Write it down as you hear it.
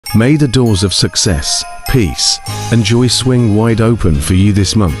May the doors of success, peace, and joy swing wide open for you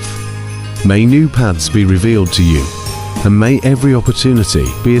this month. May new paths be revealed to you, and may every opportunity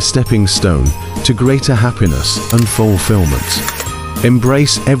be a stepping stone to greater happiness and fulfillment.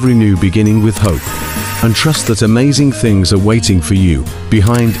 Embrace every new beginning with hope, and trust that amazing things are waiting for you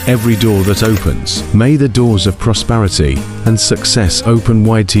behind every door that opens. May the doors of prosperity and success open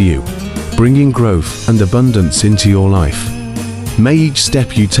wide to you, bringing growth and abundance into your life. May each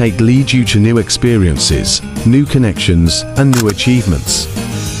step you take lead you to new experiences, new connections, and new achievements.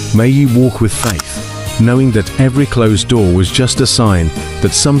 May you walk with faith, knowing that every closed door was just a sign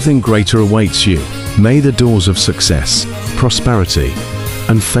that something greater awaits you. May the doors of success, prosperity,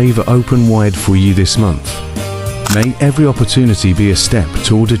 and favor open wide for you this month. May every opportunity be a step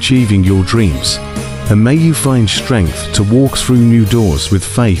toward achieving your dreams, and may you find strength to walk through new doors with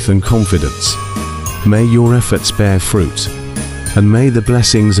faith and confidence. May your efforts bear fruit, and may the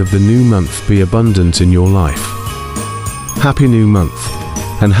blessings of the new month be abundant in your life. Happy New Month,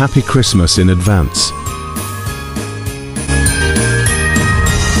 and Happy Christmas in advance.